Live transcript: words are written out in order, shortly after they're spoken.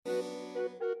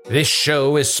This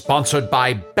show is sponsored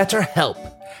by BetterHelp.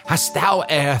 Hast thou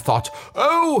e'er thought,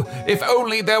 oh, if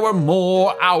only there were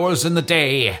more hours in the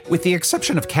day? With the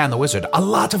exception of Can the Wizard, a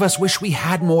lot of us wish we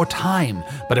had more time.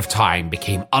 But if time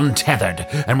became untethered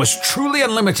and was truly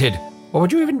unlimited, what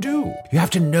would you even do? You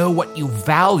have to know what you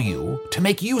value to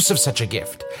make use of such a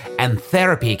gift. And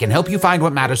therapy can help you find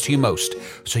what matters to you most,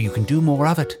 so you can do more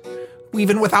of it,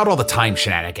 even without all the time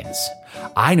shenanigans.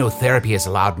 I know therapy has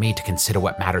allowed me to consider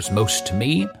what matters most to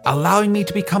me, allowing me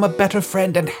to become a better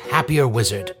friend and happier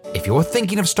wizard. If you're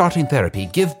thinking of starting therapy,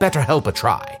 give BetterHelp a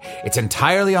try. It's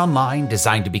entirely online,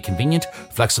 designed to be convenient,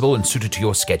 flexible, and suited to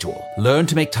your schedule. Learn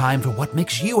to make time for what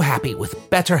makes you happy with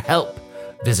BetterHelp.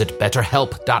 Visit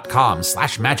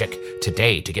betterhelp.com/magic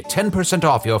today to get 10%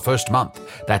 off your first month.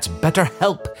 That's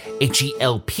BetterHelp,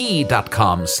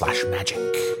 HELP.com/magic.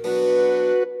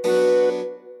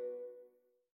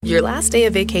 Your last day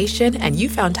of vacation and you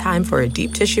found time for a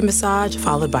deep tissue massage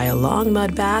followed by a long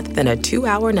mud bath, then a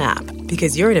 2-hour nap.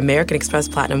 Because you're an American Express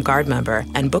Platinum Card member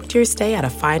and booked your stay at a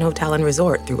fine hotel and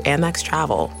resort through Amex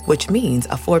Travel, which means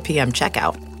a 4 p.m.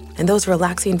 checkout. And those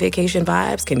relaxing vacation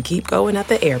vibes can keep going at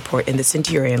the airport in the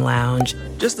Centurion Lounge.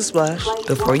 Just a splash.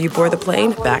 Before you board the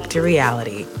plane, back to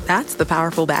reality. That's the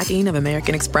powerful backing of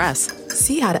American Express.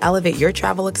 See how to elevate your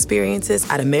travel experiences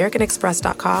at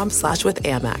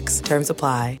americanexpress.com/withAmex. Terms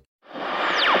apply.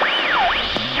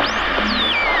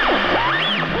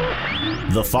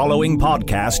 The following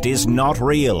podcast is not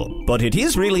real, but it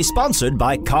is really sponsored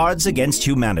by Cards Against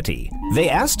Humanity. They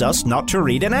asked us not to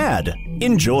read an ad.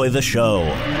 Enjoy the show.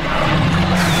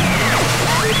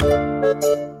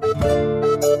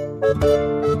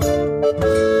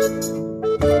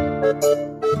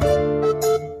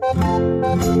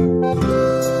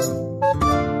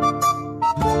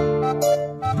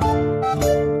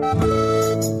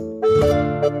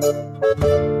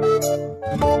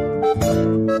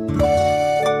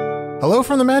 Hello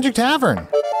from the Magic Tavern,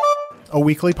 a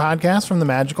weekly podcast from the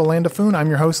magical land of Foon. I'm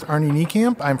your host, Arnie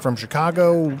Niekamp. I'm from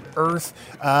Chicago, Earth.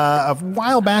 A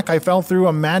while back, I fell through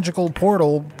a magical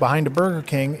portal behind a Burger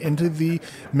King into the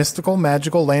mystical,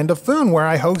 magical land of Foon, where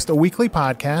I host a weekly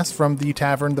podcast from the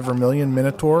tavern, the Vermilion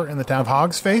Minotaur, in the town of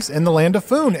Hogsface in the land of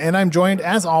Foon. And I'm joined,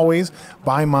 as always,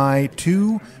 by my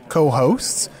two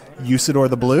co-hosts, Usador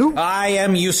the Blue. I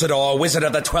am Usador, wizard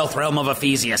of the 12th realm of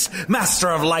Ephesius, master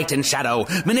of light and shadow,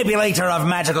 manipulator of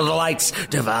magical delights,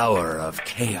 devourer of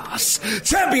chaos,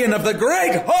 champion of the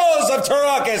great halls of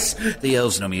Tarakis. The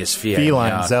elves know me as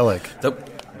Feline Zelik. The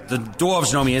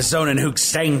dwarves know me as Zonin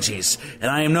Hookstanges,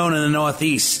 and I am known in the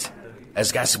northeast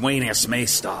as Gaswanius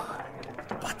Maystar.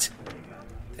 But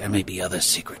there may be other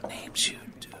secret names you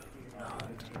do not.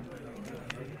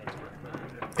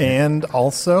 And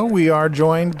also, we are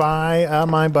joined by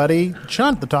my buddy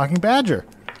Chunt, the Talking Badger.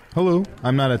 Hello.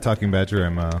 I'm not a talking badger.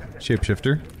 I'm a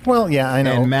shapeshifter. Well, yeah, I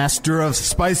know. And master of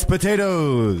spiced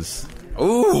potatoes.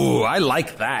 Ooh, I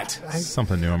like that.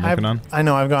 Something new I'm working on. I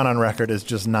know I've gone on record as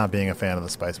just not being a fan of the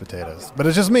spiced potatoes. But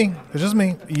it's just me. It's just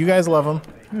me. You guys love them.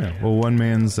 Yeah. Well, one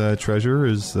man's treasure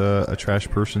is a trash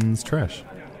person's trash.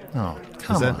 Oh,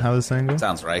 come on. Is that how this saying goes?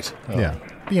 Sounds right. Oh. Yeah.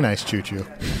 Be nice, Choo-Choo.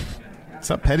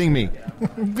 Stop petting me.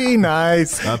 Be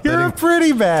nice. You're a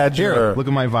pretty badger. Here, look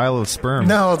at my vial of sperm.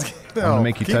 No. I'm going to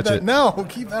make you touch it. No,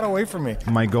 keep that away from me.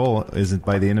 My goal is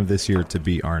by the end of this year to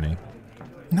beat Arnie.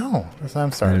 No,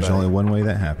 I'm sorry. And there's only one way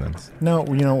that happens. No,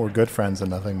 we're good friends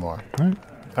and nothing more. All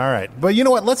right. But you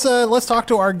know what? Let's talk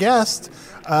to our guest,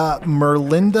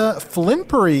 Merlinda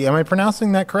Flimpery. Am I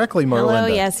pronouncing that correctly, Merlinda? Hello,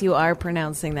 yes, you are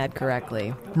pronouncing that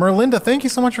correctly. Merlinda, thank you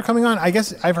so much for coming on. I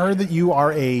guess I've heard that you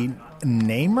are a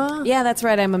namer? Yeah, that's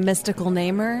right. I'm a mystical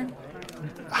namer.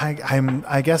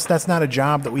 I guess that's not a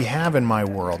job that we have in my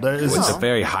world. It's a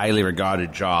very highly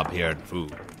regarded job here at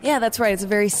Food. Yeah, that's right. It's a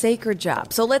very sacred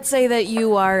job. So let's say that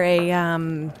you are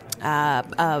a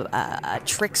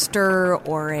trickster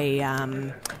or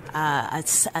a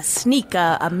sneak,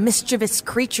 a mischievous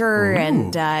creature,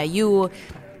 and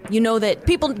you know that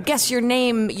people guess your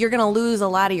name, you're going to lose a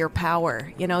lot of your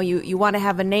power. You know, you want to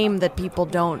have a name that people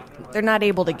they're not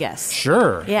able to guess.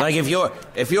 Sure. Yeah. Like if you're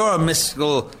a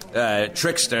mystical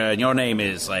trickster and your name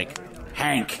is like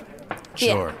Hank.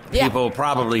 Sure. Yeah. People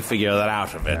probably figure that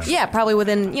out of it. Yeah, probably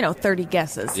within, 30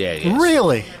 guesses. Yeah, yes.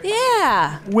 Really?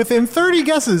 Yeah. Within 30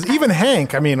 guesses, even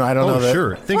Hank. I mean, I don't know that.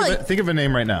 Sure. Think of a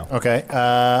name right now. Okay.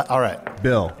 All right.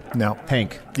 Bill. No.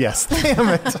 Hank. Yes. Damn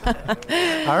it.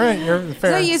 All right. You're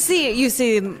fair. So you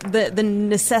see the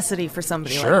necessity for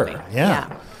somebody sure. like me. Yeah.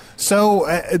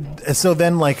 So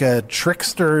then, like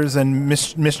tricksters and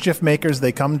mischief makers,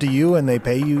 they come to you and they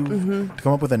pay you to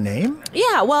come up with a name?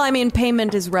 Yeah, well, I mean,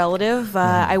 payment is relative.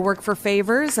 I work for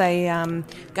favors. I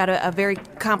got a very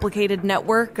complicated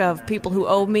network of people who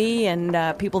owe me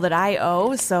and people that I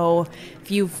owe. So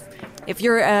if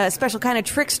you're a special kind of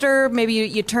trickster, maybe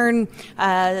you turn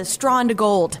straw into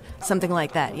gold, something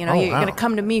like that. You know, you're going to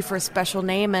come to me for a special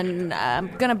name, and I'm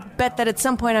going to bet that at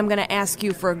some point I'm going to ask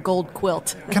you for a gold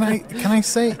quilt. Can I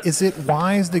say, is it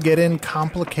wise to get in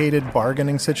complicated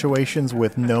bargaining situations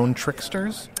with known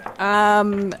tricksters?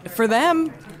 For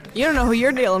them, you don't know who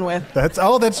you're dealing with.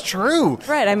 That's true.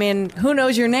 Right, I mean, who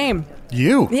knows your name?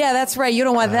 You. Yeah, that's right. You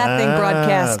don't want that thing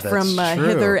broadcast that's from true.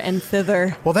 hither and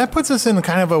thither. Well, that puts us in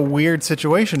kind of a weird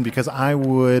situation because I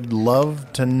would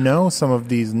love to know some of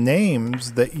these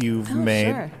names that you've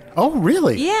made. Sure. Oh,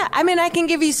 really? Yeah, I mean, I can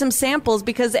give you some samples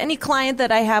because any client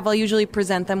that I have, I'll usually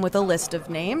present them with a list of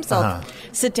names. I'll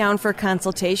sit down for a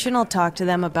consultation. I'll talk to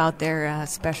them about their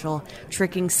special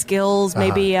tricking skills,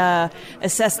 maybe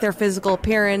assess their physical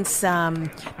appearance,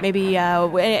 maybe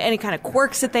any kind of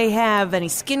quirks that they have, any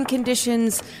skin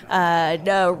conditions,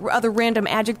 other random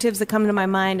adjectives that come to my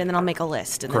mind, and then I'll make a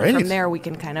list. And then from there, we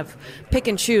can kind of pick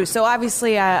and choose. So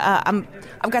obviously, I've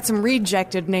got some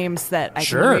rejected names that I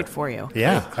can read for you.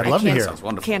 Yeah. I'd love to hear. Sounds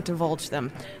wonderful. Can't divulge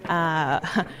them.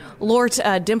 Lort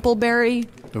Dimpleberry.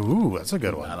 Ooh, that's a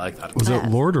good one. I like that. Was it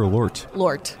Lord or Lort?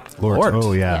 Lort. Lort.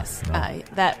 Oh, yeah. Yes.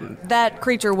 That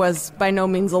creature was by no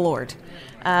means a lord.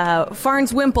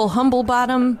 Farnswimple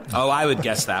Humblebottom. Oh, I would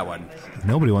guess that one.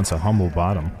 Nobody wants a humble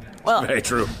bottom. Well, Very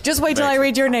true. Just wait till I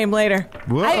read your name later.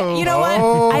 Whoa. You know what?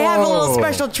 I have a little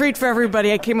special treat for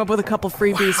everybody. I came up with a couple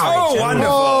freebies for Oh, each.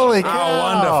 wonderful. Holy cow. Oh,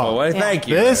 wonderful. Well, thank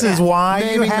you. This is why you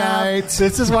Naming have. night.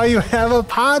 This is why you have a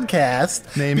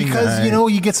podcast. Naming because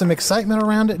night. you get some excitement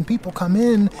around it, and people come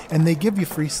in and they give you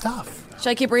free stuff. Should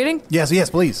I keep reading? Yes,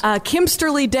 please.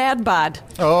 Kimsterly Dadbod.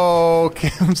 Oh,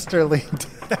 Kimsterly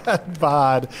Dad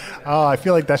Bod. Oh, I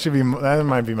feel like that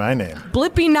might be my name.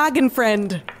 Blippy Noggin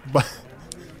Friend.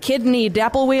 Kidney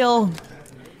Dapplewheel.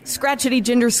 Scratchety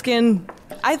Gingerskin.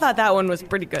 I thought that one was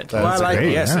pretty good. Well, I like great,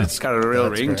 it. Yes, yeah. it's got a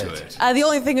real ring to great. it. The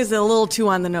only thing is a little too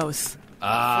on the nose for the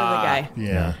guy.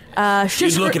 Yeah.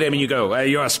 You look at him and you go,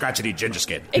 you're a scratchety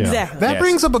gingerskin. Exactly. That Yes.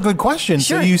 brings up a good question.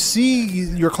 Sure. So you see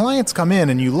your clients come in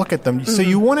and you look at them. So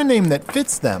you want a name that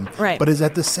fits them, Right. but is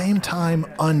at the same time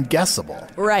unguessable.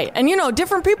 Right. And,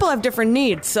 different people have different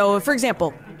needs. So, for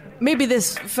example, maybe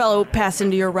this fellow passed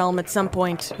into your realm at some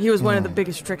point. He was one of the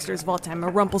biggest tricksters of all time, a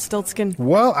Rumpelstiltskin.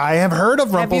 Well, I have heard of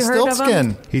Have you heard of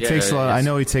Rumpelstiltskin. He takes a lot. yes. I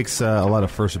know he takes a lot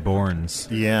of firstborns.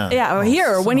 Yeah. Yeah,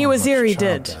 here, when he was here, he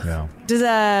did. Yeah. Does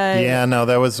Yeah, no,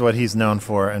 that was what he's known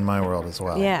for in my world as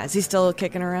well. Yeah, is he still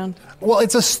kicking around? Well,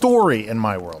 it's a story in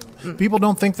my world. People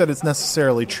don't think that it's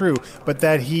necessarily true, but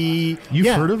that he...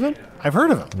 You've heard of him? I've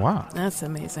heard of him. Wow. That's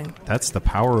amazing. That's the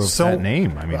power of that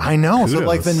name. I know. So,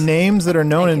 like, the kudos. names that are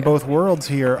known Thank in you. both worlds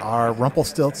here are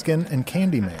Rumpelstiltskin and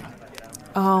Candyman.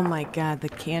 Oh, my God, the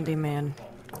Candyman.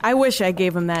 I wish I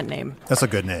gave him that name. That's a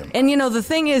good name. And, the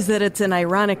thing is that it's an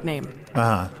ironic name.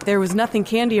 Uh-huh. There was nothing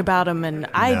candy about him, and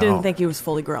I No. didn't think he was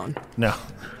fully grown. No.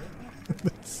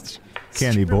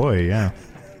 Candy Boy, yeah.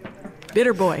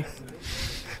 Bitter boy.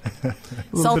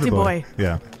 Little Salty bit of boy.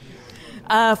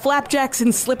 Yeah. Flapjacks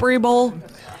and Slippery Bowl.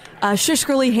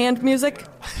 Shishkerly Hand Music.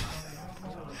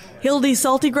 Hildy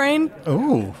Salty Grain.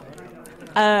 Ooh.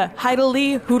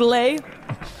 Heidelee Hoodelay.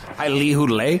 Hi, Lee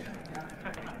Hoodelay.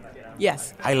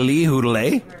 Yes. Hi, Lee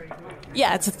Hoodelay.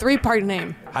 Yeah, it's a 3-part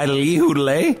name. Hi, Lee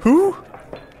Hoodelay. Who?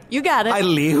 You got it. Hi,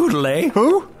 Lee Hoodelay.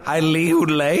 Who? Hi, Lee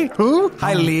Hoodelay. Who?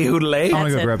 Hi, Lee Hoodelay. I'm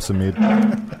going That's to it. go grab some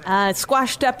meat.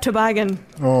 Squash Step Toboggan.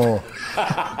 Oh.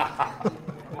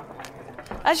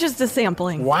 That's just a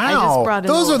sampling. I Wow. just brought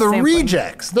in Those a are the little sampling.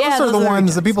 rejects. Those Yeah, are the ones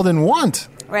rejects. that people didn't want.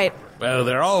 Right. Well,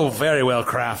 they're all very well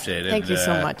crafted. Thank and, you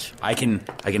so much. I can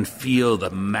feel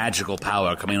the magical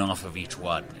power coming off of each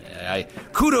one.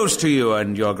 Kudos to you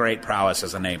and your great prowess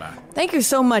as a namer. Thank you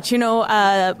so much.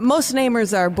 Most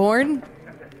namers are born,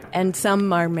 and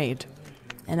some are made.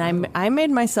 And I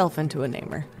made myself into a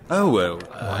namer. Oh, well.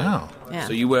 Wow. Yeah.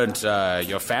 So you weren't,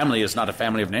 your family is not a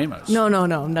family of namers.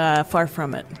 No, far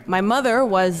from it. My mother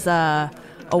was a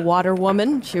water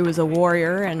woman. She was a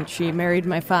warrior, and she married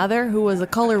my father, who was a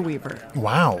color weaver.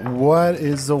 Wow. What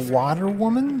is a water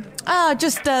woman?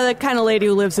 Just the kind of lady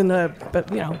who lives in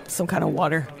some kind of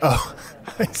water. Oh,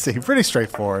 I see. Pretty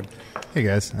straightforward. Hey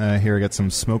guys, here I got some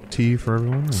smoked tea for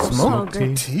everyone. Smoked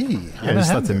great. tea. Yeah, I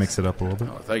just thought to mix it up a little bit.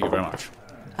 Oh, thank you very much.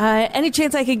 Any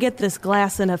chance I could get this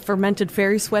glass in a fermented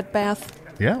fairy sweat bath?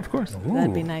 Yeah, of course.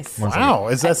 That'd be nice. Wow,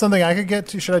 is that something I could get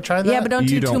to? Should I try that? Yeah, but don't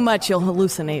You do too don't- much. You'll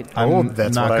hallucinate. I'm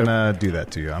that's not what I- going to do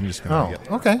that to you. I'm just going to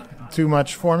Oh, okay. Too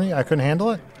much for me? I couldn't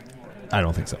handle it? I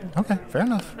don't think so. Okay, fair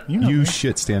enough. You know You me.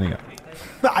 shit standing up.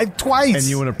 Twice. And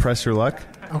you want to press your luck?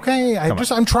 Okay,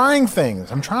 I'm trying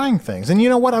things. And you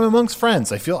know what? I'm amongst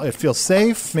friends. I feel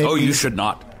safe. Maybe. Oh, you should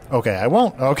not. Okay, I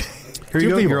won't. Okay. Here you Too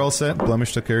go. feeble. You're all set.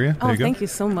 Blemish took care of you. There Oh, you go. thank you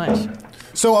so much.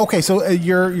 So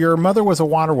your mother was a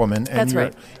water woman, and That's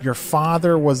right. Your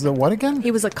father was the what again?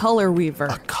 He was a color weaver.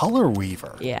 A color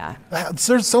weaver. Yeah.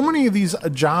 There's so many of these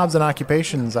jobs and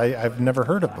occupations I've never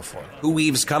heard of before. Who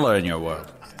weaves color in your world?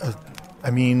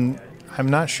 I mean, I'm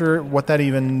not sure what that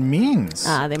even means.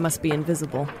 They must be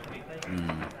invisible.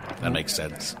 That makes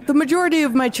sense. The majority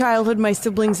of my childhood, my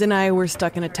siblings and I were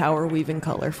stuck in a tower weaving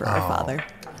color for our father.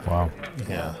 Wow.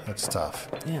 Yeah, that's tough.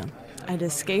 Yeah. I'd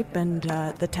escape, and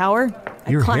the tower.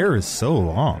 I'd Your climb- hair is so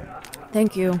long.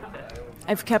 Thank you.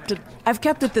 I've kept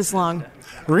it this long.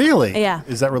 Really? Yeah.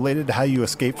 Is that related to how you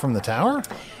escaped from the tower?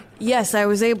 Yes, I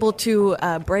was able to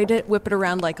braid it, whip it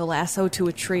around like a lasso to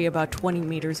a tree about 20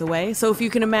 meters away. So if you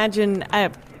can imagine,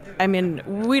 I mean,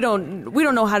 we don't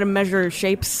know how to measure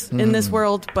shapes in this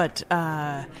world, but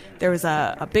there was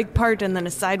a big part and then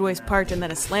a sideways part and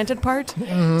then a slanted part.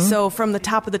 So from the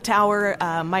top of the tower,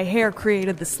 my hair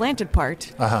created the slanted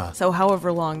part. So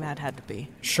however long that had to be.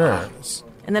 Sure.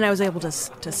 And then I was able to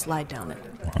slide down it.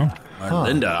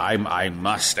 Linda, I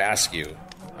must ask you.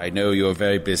 I know you're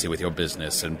very busy with your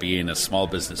business, and being a small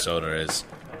business owner is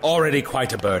already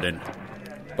quite a burden.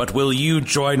 But will you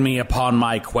join me upon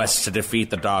my quest to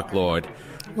defeat the Dark Lord?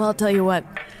 Well, I'll tell you what.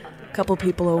 A couple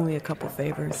people owe me a couple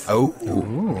favors. Oh.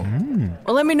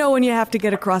 Well, let me know when you have to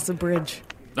get across a bridge.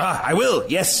 I will.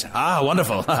 Yes.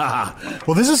 Wonderful.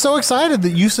 Well, this is so excited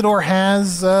that Usador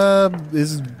has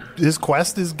his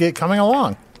quest is coming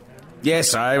along.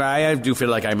 Yes, I do feel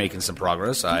like I'm making some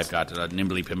progress. I've got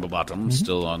Nimbly Pimblebottom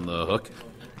still on the hook.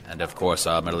 And, of course,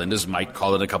 Merlinda's might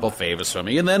call in a couple favors for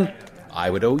me, and then I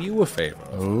would owe you a favor.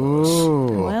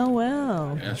 Ooh.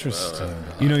 Well. Interesting.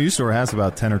 You know, Usador has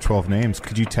about 10 or 12 names.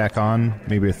 Could you tack on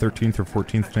maybe a 13th or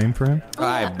 14th name for him?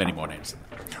 I have many more names.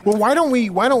 Well, why don't we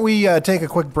take a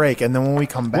quick break, and then when we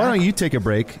come back... Why don't you take a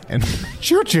break and...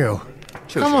 Choo-choo.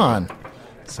 Come on.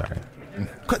 Sorry.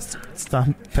 Stop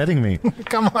petting me.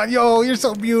 Come on. Yo, you're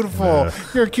so beautiful.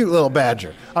 You're a cute little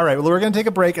badger. All right, well, we're going to take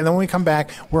a break, and then when we come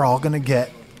back, we're all going to get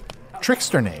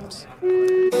trickster names.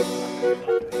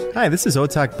 Hi, this is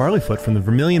Otak Barleyfoot from the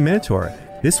Vermilion Minotaur.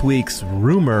 This week's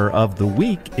rumor of the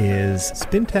week is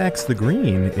Spintax the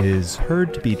Green is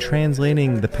heard to be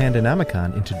translating the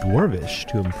Pandanomicon into Dwarvish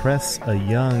to impress a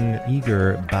young,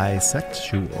 eager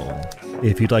bisexual.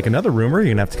 If you'd like another rumor, you're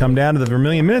going to have to come down to the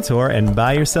Vermilion Minotaur and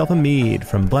buy yourself a mead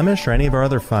from Blemish or any of our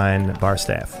other fine bar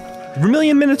staff.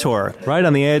 Vermilion Minotaur, right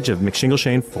on the edge of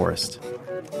McShingleshane Forest.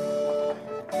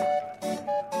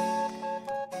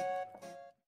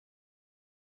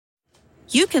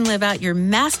 You can live out your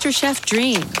MasterChef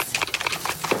dreams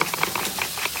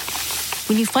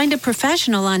when you find a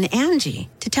professional on Angie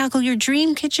to tackle your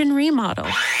dream kitchen remodel.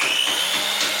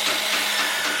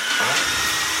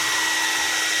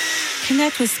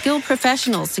 Connect with skilled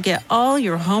professionals to get all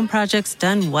your home projects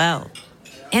done well.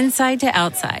 Inside to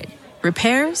outside,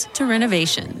 repairs to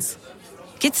renovations.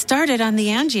 Get started on the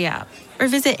Angie app or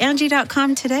visit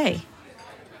Angie.com today.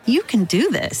 You can do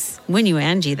this when you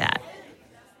Angie that.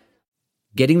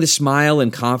 Getting the smile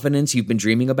and confidence you've been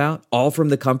dreaming about, all from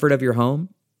the comfort of your home,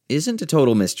 isn't a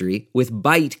total mystery with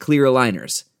Byte clear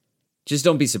aligners. Just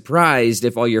don't be surprised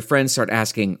if all your friends start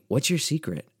asking, "What's your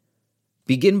secret?"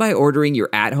 Begin by ordering your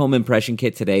at-home impression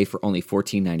kit today for only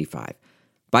 $14.95.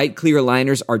 Byte clear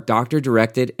aligners are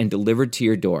doctor-directed and delivered to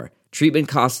your door. Treatment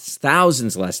costs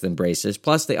thousands less than braces,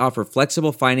 plus they offer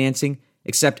flexible financing,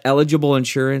 accept eligible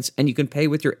insurance, and you can pay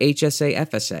with your HSA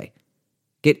FSA.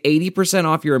 Get 80%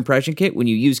 off your impression kit when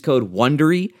you use code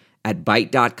WONDERY at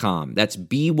Byte.com. That's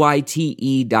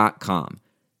BYTE.com.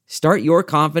 Start your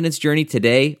confidence journey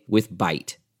today with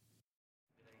Byte.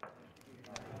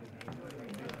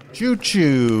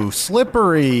 Choo-choo,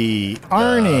 Slippery,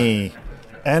 Arnie,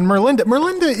 and Merlinda.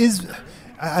 Merlinda is...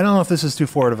 I don't know if this is too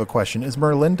forward of a question. Is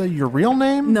Merlinda your real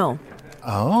name? No.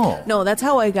 Oh. No, that's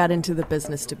how I got into the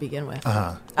business to begin with.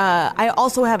 I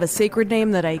also have a sacred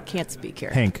name that I can't speak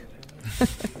here. Hank.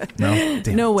 No?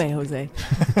 Damn. No way, Jose.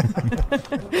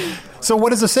 So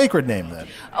what is a sacred name then?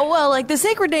 Oh, well, like the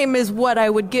sacred name is what I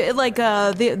would get, like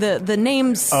the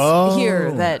names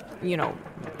here that, you know,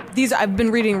 these I've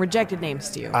been reading rejected names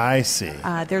to you. I see.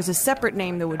 There's a separate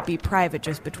name that would be private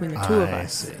just between the two of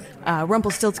us. I see.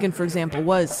 Rumpelstiltskin, for example,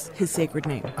 was his sacred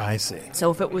name. I see.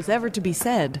 So if it was ever to be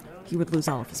said, he would lose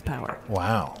all of his power.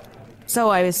 Wow. So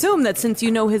I assume that since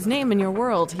you know his name in your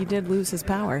world, he did lose his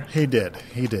power. He did,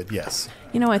 yes.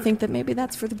 You know, I think that maybe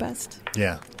that's for the best.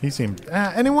 Yeah, he seemed...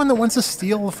 anyone that wants to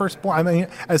steal the firstborn... I mean,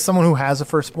 as someone who has a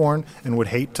firstborn and would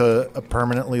hate to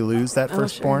permanently lose that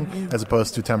firstborn, sure, yeah. as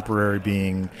opposed to temporary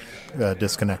being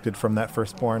disconnected from that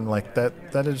firstborn, like that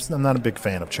is... I'm not a big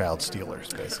fan of child stealers,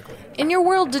 basically. In your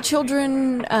world, do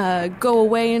children go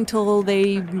away until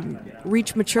they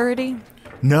reach maturity?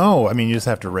 No, I mean, you just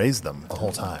have to raise them the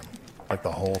whole time. Like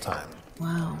the whole time.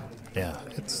 Wow. Yeah,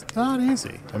 it's not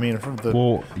easy. I mean, from the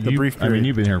brief period... I mean,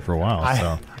 you've been here for a while,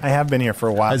 so... I have been here for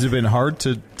a while. Has it been hard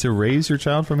to raise your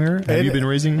child from here? Have you been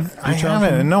raising your I child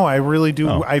haven't. from No, I really do.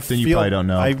 Oh, I then you probably don't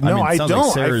know. I it sounds don't.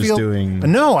 Like Sarah's doing...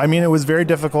 No, I mean, it was very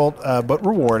difficult, but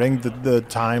rewarding, the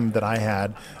time that I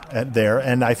had there,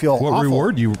 and I feel What awful.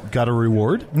 reward? You got a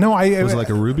reward? No, Was it like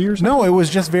a ruby or something? No, it was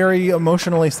just very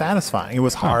emotionally satisfying. It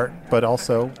was hard, but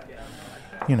also,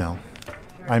 you know...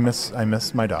 I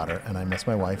miss my daughter, and I miss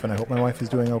my wife, and I hope my wife is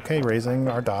doing okay raising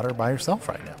our daughter by herself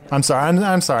right now. I'm sorry,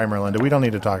 I'm sorry, Merlinda. We don't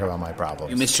need to talk about my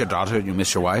problems. You miss your daughter and you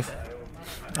miss your wife?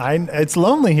 It's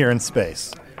lonely here in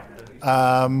space.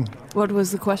 What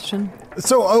was the question?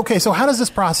 So how does this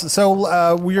process...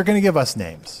 So you're going to give us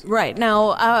names. Right.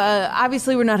 Now,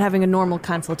 obviously, we're not having a normal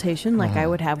consultation like I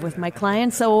would have with my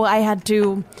clients, so I had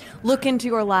to look into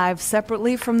your lives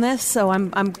separately from this, so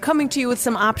I'm coming to you with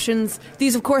some options.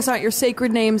 These, of course, aren't your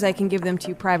sacred names. I can give them to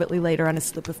you privately later on a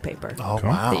slip of paper. Oh,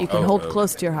 wow. That you can hold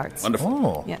close to your hearts. Wonderful.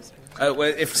 Oh. Yes. Well,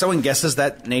 if someone guesses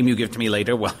that name you give to me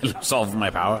later, will I lose all of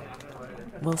my power?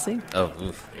 We'll see. Oh,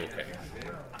 oof, okay.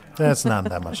 That's not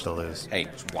that much to lose. Hey,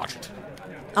 just watch it.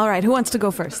 All right, who wants to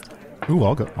go first? Ooh,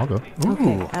 I'll go.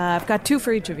 Okay. I've got 2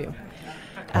 for each of you.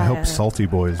 I hope Salty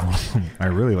Boy is one of them. I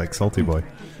really like Salty Boy.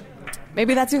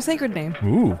 Maybe that's your sacred name.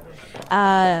 Ooh.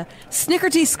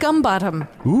 Snickerty Scumbottom.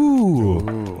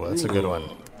 Ooh. That's a good one.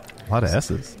 A lot of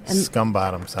S's.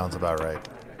 Scumbottom sounds about right.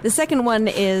 The second one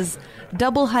is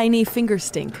Double Heiny Finger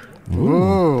Stink.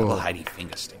 Little Heidi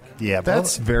finger stick. Yeah,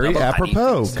 That's very Double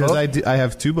apropos, Heidi because I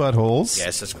have 2 buttholes.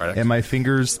 Yes, that's correct. And my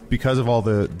fingers, because of all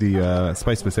the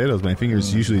spiced potatoes, my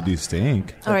fingers usually do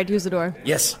stink. All right, use the door.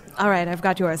 Yes. All right, I've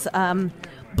got yours.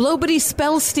 Blowbody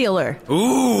Spell Stealer.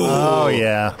 Ooh. Oh,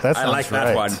 yeah. That I sounds like that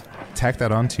right. one. Tack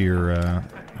that onto your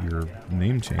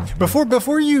name change.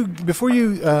 Before you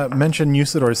mention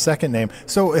Usador's second name,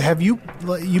 so have you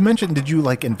mentioned, did you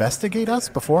like investigate us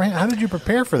beforehand? How did you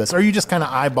prepare for this? Or are you just kind of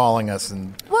eyeballing us?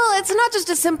 And Well, it's not just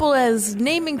as simple as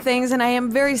naming things, and I am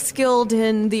very skilled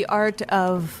in the art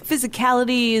of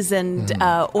physicalities and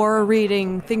aura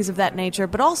reading, things of that nature,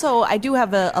 but also I do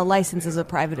have a license as a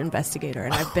private investigator,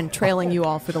 and I've been trailing you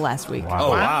all for the last week.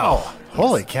 Oh, wow.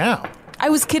 Holy cow. I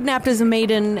was kidnapped as a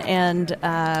maiden and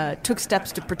took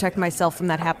steps to protect myself from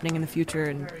that happening in the future,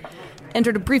 and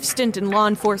entered a brief stint in law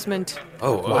enforcement.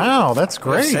 Oh, Wow, that's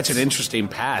You have great. such an interesting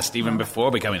past, even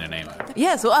before becoming a namer.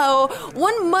 Yes,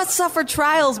 one must suffer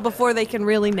trials before they can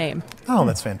really name. Oh,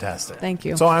 that's fantastic. Thank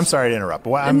you. So I'm sorry to interrupt,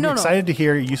 but I'm No. excited to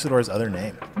hear Usador's other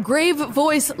name. Grave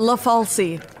Voice La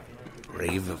Falsi.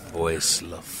 Brave voice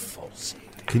La Falsi.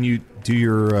 Can you do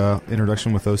your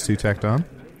introduction with those 2 tacked on?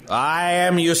 I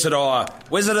am Usador,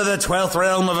 wizard of the 12th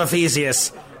realm of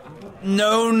Ephesius,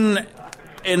 known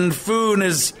in Foon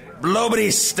as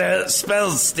Blowbody Spell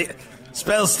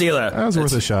Stealer. That was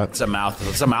worth a shot. It's a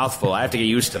mouthful. I have to get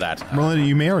used to that. Melinda,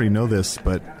 you may already know this,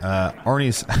 but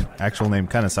Arnie's actual name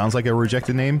kind of sounds like a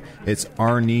rejected name. It's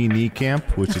Arnie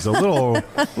Niekamp, which is a little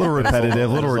repetitive,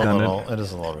 a little redundant. It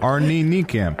is a little. Arnie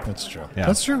Niekamp. That's true. Yeah.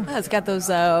 That's true. It's got those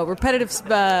repetitive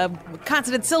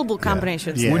consonant syllable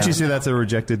combinations. Yeah. Wouldn't you say that's a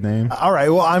rejected name? All right.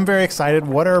 Well, I'm very excited.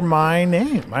 What are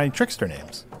my trickster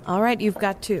names? All right, you've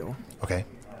got 2. Okay.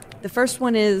 The first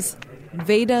one is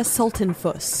Veda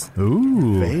Sultanfuss.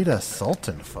 Ooh. Veda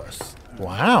Sultanfuss.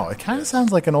 Wow. It kind of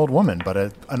sounds like an old woman, but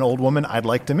an old woman I'd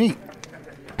like to meet.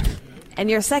 And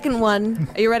your second one,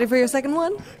 are you ready for your second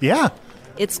one? Yeah.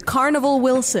 It's Carnival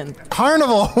Wilson.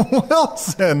 Carnival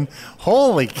Wilson.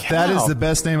 Holy cow. That is the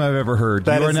best name I've ever heard.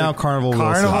 You are now Carnival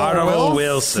Wilson. Carnival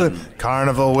Wilson.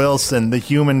 Carnival Wilson, the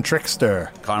human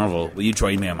trickster. Carnival, will you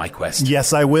join me on my quest?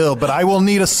 Yes, I will, but I will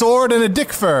need a sword and a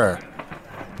dick fur.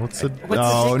 What's the...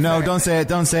 Oh, no, don't say it.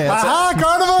 Don't say it. Aha,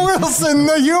 Carnival Wilson,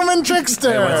 the human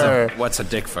trickster. Hey, what's a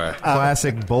dick fur?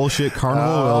 Classic bullshit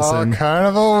Carnival Wilson.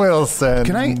 Carnival Wilson.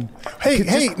 Can I...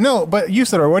 Hey, no, but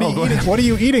Usador, what are you eating? What are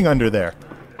you eating under there?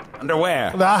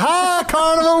 Underwear. Aha,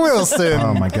 Carnival Wilson.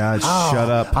 Oh, my God. Shut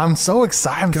up. I'm so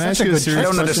excited. I'm Can I such ask you a good serious I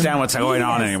don't question? understand what's going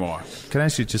on anymore. Can I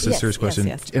ask you just a Yes, serious question?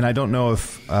 yes. And I don't know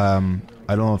if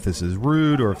this is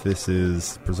rude or if this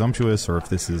is presumptuous or if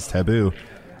this is taboo.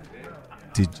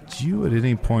 Did you at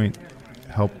any point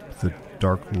help the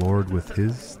Dark Lord with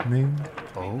his name?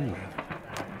 Oh.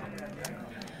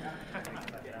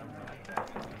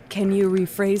 Can you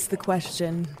rephrase the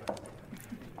question?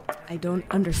 I don't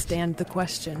understand the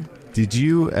question. Did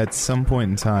you at some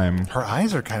point in time Her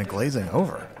eyes are kind of glazing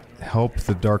over. help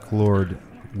the Dark Lord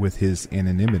with his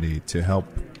anonymity to help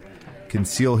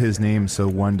conceal his name so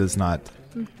one does not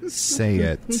say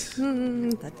it?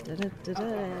 Can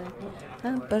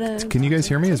you guys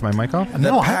hear me? Is my mic off?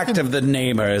 The pact of the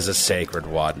Namer is a sacred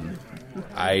one.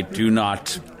 I do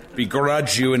not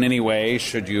begrudge you in any way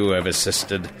should you have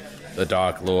assisted the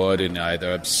Dark Lord in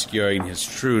either obscuring his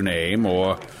true name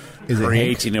or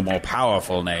creating a more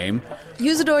powerful name.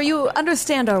 Usador, you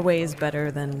understand our ways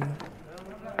better than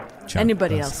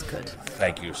anybody else could.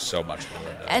 Thank you so much,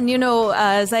 Melinda. And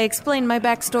as I explained my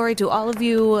backstory to all of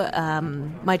you,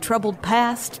 my troubled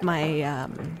past, my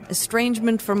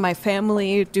estrangement from my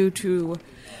family due to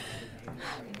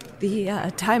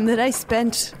the time that I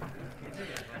spent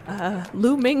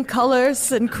looming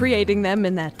colors and creating them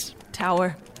in that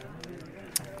tower.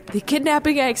 The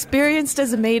kidnapping I experienced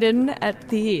as a maiden at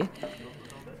the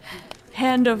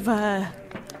hand of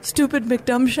stupid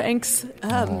McDumbshanks.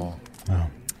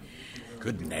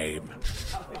 Good name.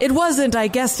 It wasn't. I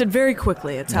guessed it very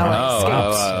quickly. It's how I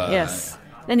escaped. Yes.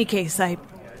 In any case,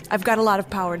 I've got a lot of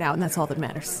power now, and that's all that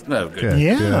matters. Oh, good.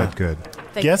 Yeah. Good.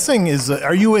 Guessing is...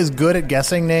 are you as good at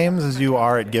guessing names as you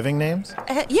are at giving names?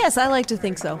 Yes, I like to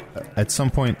think so. At some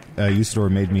point, Usador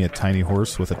made me a tiny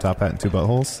horse with a top hat and two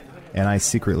buttholes, and I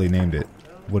secretly named it.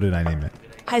 What did I name it?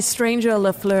 Hystranger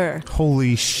Lafleur.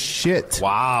 Holy shit.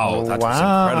 Wow, that was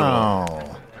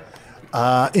incredible.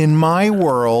 In my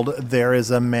world, there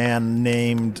is a man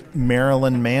named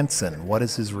Marilyn Manson. What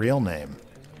is his real name?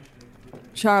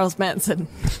 Charles Manson.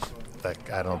 Does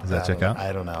that check out?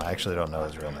 I don't know. I actually don't know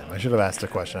his real name. I should have asked a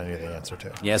question I knew the answer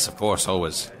to. Yes, of course,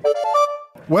 always.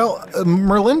 Well,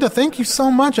 Merlinda, thank you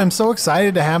so much. I'm so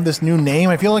excited to have this new name.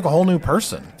 I feel like a whole new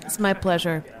person. It's my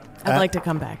pleasure. I'd like to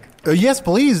come back. Yes,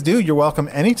 please do. You're welcome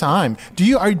anytime.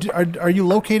 Are you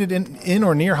located in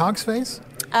or near Hogsface?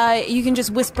 You can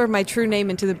just whisper my true name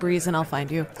into the breeze and I'll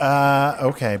find you.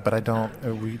 Okay, but I don't...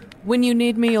 When you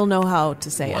need me, you'll know how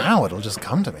to say it. Wow, it'll just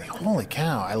come to me. Holy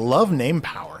cow. I love name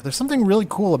power. There's something really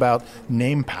cool about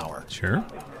name power. Sure.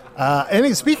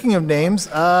 Speaking of names,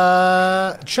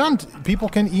 Chunt, people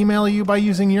can email you by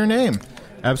using your name.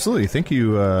 Absolutely. Thank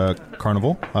you,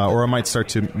 Carnival. Or I might start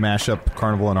to mash up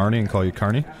Carnival and Arnie and call you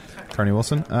Carney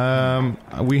Wilson.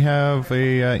 We have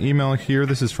a email here.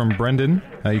 This is from Brendan.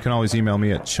 You can always email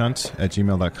me at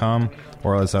chunt@gmail.com,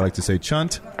 or as I like to say,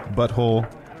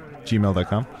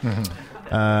 chunt@gmail.com.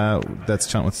 Mm-hmm. That's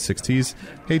Chunt with 6 T's.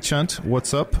 Hey, Chunt,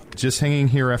 what's up? Just hanging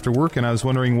here after work, and I was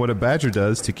wondering what a badger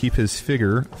does to keep his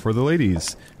figure for the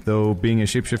ladies. Though being a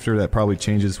shapeshifter, that probably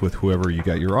changes with whoever you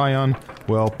got your eye on.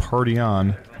 Well, party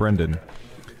on, Brendan.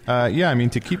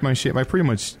 To keep my shape, I pretty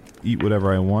much eat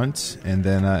whatever I want, and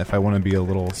then if I want to be a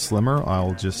little slimmer,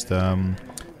 I'll just have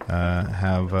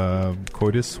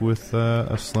coitus with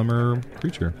a slimmer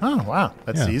creature. Oh, wow.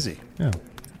 That's easy. Yeah.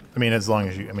 I mean, as long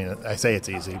as you... I mean, I say it's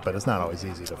easy, but it's not always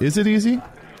easy. Is it easy,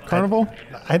 Carnival?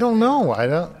 I don't know. I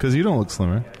don't... Because you don't look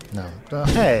slimmer. No.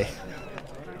 Hey.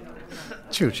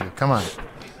 Choo-choo. Come on.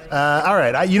 All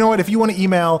right. You know what? If you want to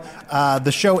email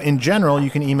the show in general, you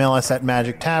can email us at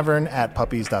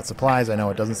magictavern@puppies.supplies. I know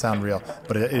it doesn't sound real,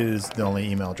 but it is the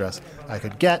only email address I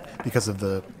could get because of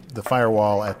the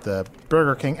firewall at the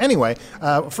Burger King. Anyway,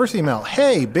 first email.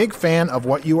 Hey, big fan of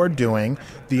what you are doing.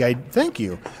 Thank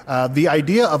you. The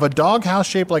idea of a doghouse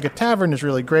shaped like a tavern is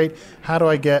really great. How do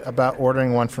I get about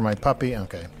ordering one for my puppy?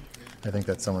 Okay. I think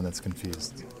that's someone that's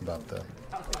confused about the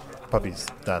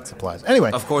puppies.supplies.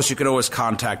 Anyway. Of course, you can always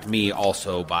contact me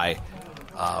also by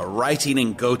writing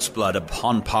in goat's blood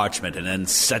upon parchment and then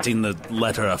setting the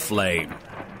letter aflame.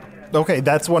 Okay,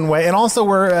 that's one way. And also,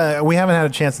 we haven't had a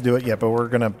chance to do it yet, but we're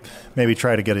going to maybe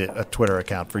try to get a Twitter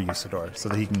account for Usador so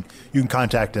that you can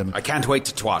contact him. I can't wait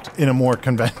to twat. In a more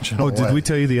conventional way. Did we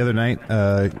tell you the other night,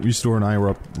 Usador and I were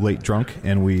up late drunk,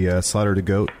 and we slaughtered a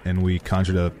goat, and we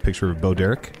conjured a picture of Bo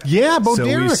Derek? Yeah, Bo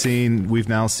Derek. So we've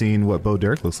now seen what Bo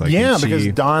Derek looks like. Yeah, because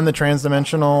Don, the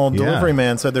transdimensional delivery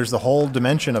man, said there's the whole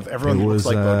dimension of everyone who looks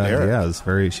like Bo Derek. Yeah,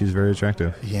 she's very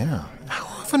attractive. Yeah. How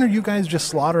often are you guys just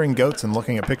slaughtering goats and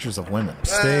looking at pictures of women?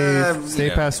 Stay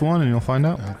past one and you'll find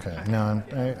out. Okay. No,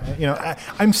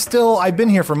 I'm still, I've been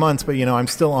here for months, but, I'm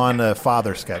still on a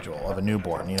father schedule of a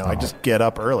newborn. I just get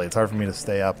up early. It's hard for me to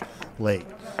stay up late.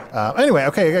 Anyway,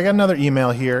 okay, I got another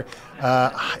email here.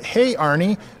 Hey,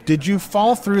 Arnie, did you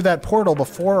fall through that portal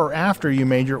before or after you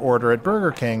made your order at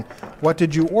Burger King? What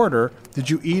did you order? Did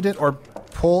you eat it or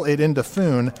pull it into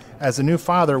Foon. As a new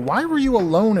father, why were you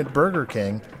alone at Burger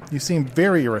King? You seem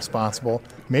very irresponsible.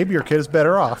 Maybe your kid is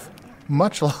better off.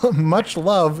 Much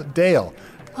love, Dale.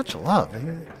 Much love.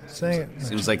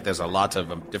 Seems like there's a lot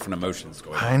of different emotions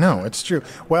going on. I know, it's true.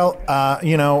 Well,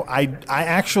 I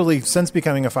actually, since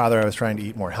becoming a father, I was trying to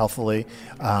eat more healthily.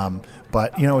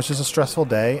 But, it was just a stressful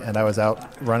day, and I was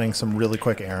out running some really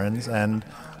quick errands, and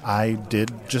I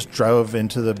just drove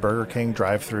into the Burger King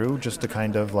drive-thru just to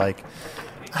kind of like,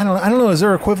 I don't know, is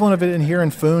there an equivalent of it in here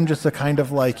in Foon, just to kind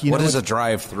of like, What is a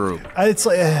drive-thru? It's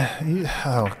like,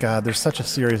 oh God, there's such a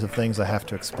series of things I have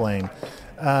to explain.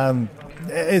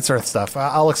 It's Earth stuff.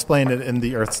 I'll explain it in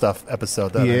the Earth stuff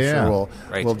episode that I'm sure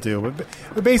we'll do.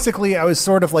 But basically, I was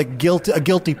sort of like a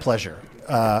guilty pleasure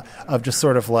of just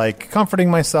sort of like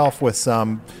comforting myself with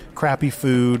some crappy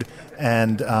food.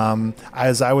 And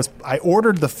I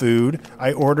ordered the food,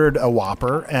 I ordered a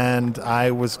Whopper, and I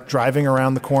was driving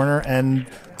around the corner, and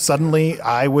suddenly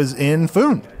I was in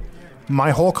Foon.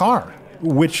 My whole car,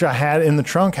 which I had in the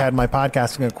trunk, had my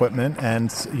podcasting equipment,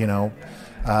 and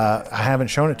I haven't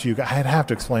shown it to you. I'd have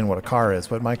to explain what a car is,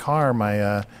 but my car,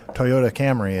 my Toyota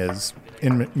Camry, is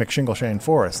in McShingleshane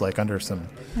Forest, like under some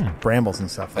brambles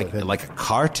and stuff. Like a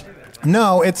cart?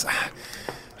 No, it's...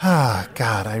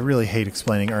 God, I really hate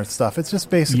explaining Earth stuff. It's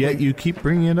just basically... Yet you keep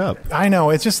bringing it up. I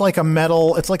know. It's just like a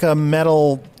metal... It's like a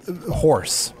metal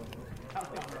horse.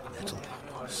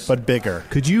 But bigger.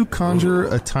 Could you conjure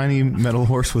a tiny metal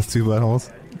horse with two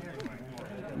buttholes?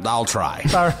 I'll try.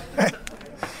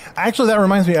 Actually, that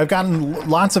reminds me, I've gotten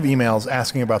lots of emails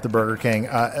asking about the Burger King,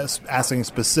 asking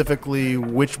specifically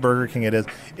which Burger King it is.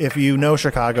 If you know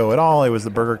Chicago at all, it was the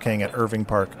Burger King at Irving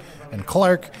Park and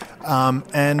Clark.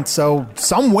 And so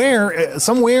somewhere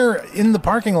in the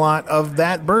parking lot of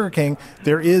that Burger King,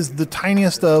 there is the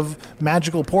tiniest of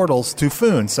magical portals to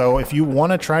Foon. So if you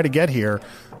want to try to get here,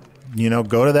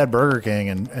 go to that Burger King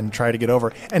and try to get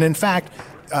over. And in fact...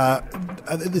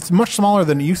 it's much smaller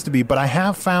than it used to be, but I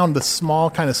have found the small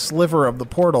kind of sliver of the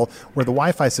portal where the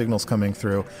Wi-Fi signal's coming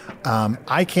through.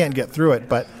 I can't get through it,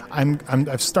 but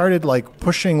I've started like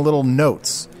pushing little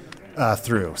notes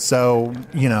through. So,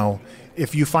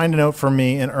 if you find a note from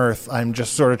me in Earth, I'm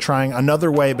just sort of trying another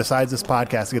way besides this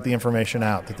podcast to get the information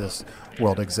out that this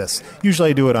world exists.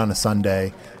 Usually I do it on a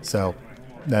Sunday, so...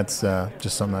 That's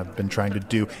just something I've been trying to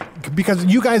do because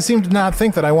you guys seem to not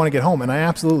think that I want to get home, and I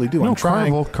absolutely do. No, I'm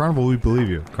trying. Carnival, we believe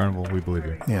you. Carnival, we believe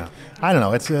you. Yeah, I don't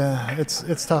know.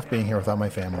 It's tough being here without my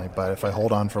family, but if I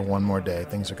hold on for one more day,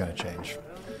 things are going to change.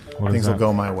 Things will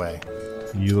go my way.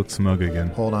 You look smug again.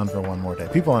 Hold on for one more day.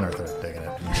 People on Earth are digging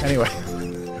it. Anyway.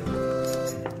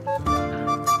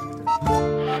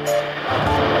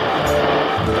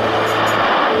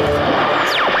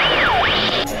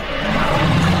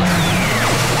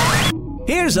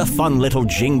 Here's a fun little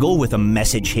jingle with a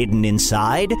message hidden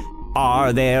inside.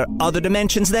 Are there other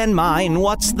dimensions than mine?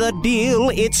 What's the deal?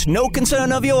 It's no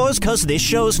concern of yours, 'cause this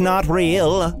show's not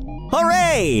real.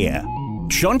 Hooray!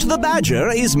 Chunt the Badger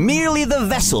is merely the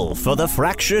vessel for the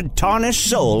fractured, tarnished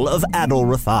soul of Adol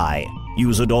Rafai.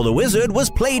 Usador the Wizard was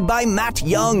played by Matt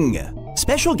Young.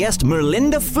 Special guest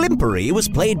Merlinda Flimpery was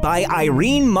played by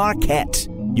Irene Marquette.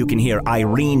 You can hear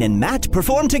Irene and Matt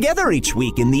perform together each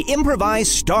week in the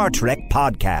improvised Star Trek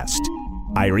podcast.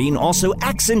 Irene also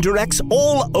acts and directs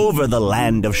all over the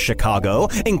land of Chicago,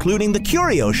 including The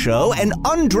Curio Show and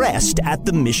Undressed at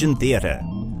the Mission Theater.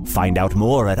 Find out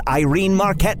more at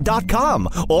IreneMarquette.com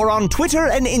or on Twitter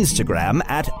and Instagram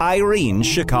at Irene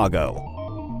Chicago.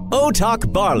 Otak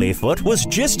Barleyfoot was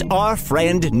just our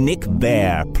friend Nick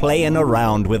Bear playing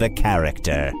around with a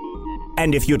character.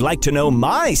 And if you'd like to know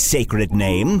my sacred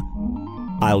name,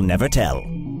 I'll never tell.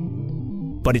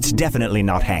 But it's definitely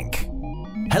not Hank.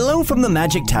 Hello from the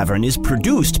Magic Tavern is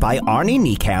produced by Arnie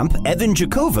Niekamp, Evan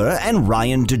Jakova, and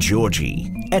Ryan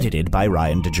DeGiorgi. Edited by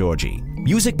Ryan DeGiorgi.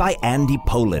 Music by Andy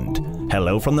Poland.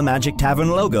 Hello from the Magic Tavern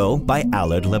logo by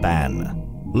Allard Laban.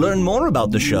 Learn more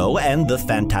about the show and the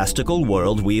fantastical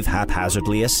world we've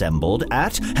haphazardly assembled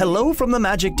at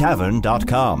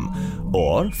hellofromthemagictavern.com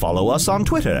or follow us on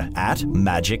Twitter at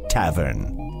Magic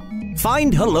Tavern.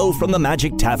 Find Hello from the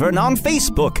Magic Tavern on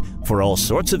Facebook for all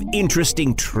sorts of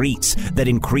interesting treats that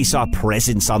increase our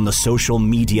presence on the social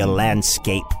media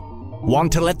landscape.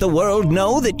 Want to let the world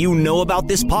know that you know about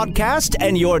this podcast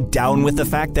and you're down with the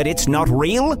fact that it's not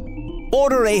real?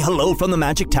 Order a Hello from the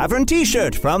Magic Tavern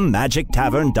t-shirt from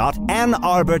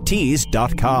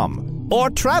magictavern.annarbortees.com or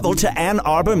travel to Ann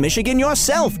Arbor, Michigan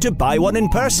yourself to buy one in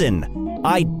person.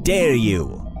 I dare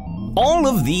you. All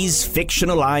of these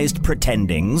fictionalized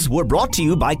pretendings were brought to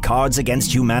you by Cards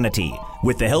Against Humanity,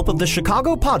 with the help of the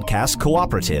Chicago Podcast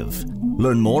Cooperative.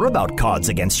 Learn more about Cards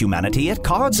Against Humanity at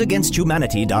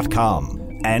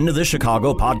cardsagainsthumanity.com and the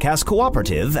Chicago Podcast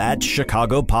Cooperative at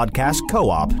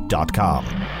chicagopodcastcoop.com.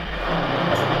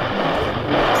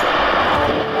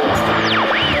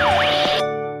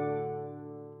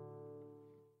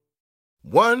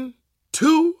 One,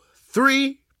 2,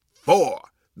 3, 4.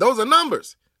 Those are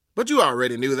numbers, but you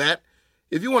already knew that.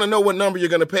 If you want to know what number you're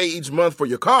going to pay each month for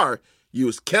your car,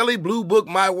 use Kelley Blue Book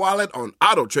My Wallet on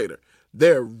AutoTrader.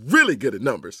 They're really good at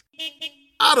numbers.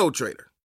 AutoTrader.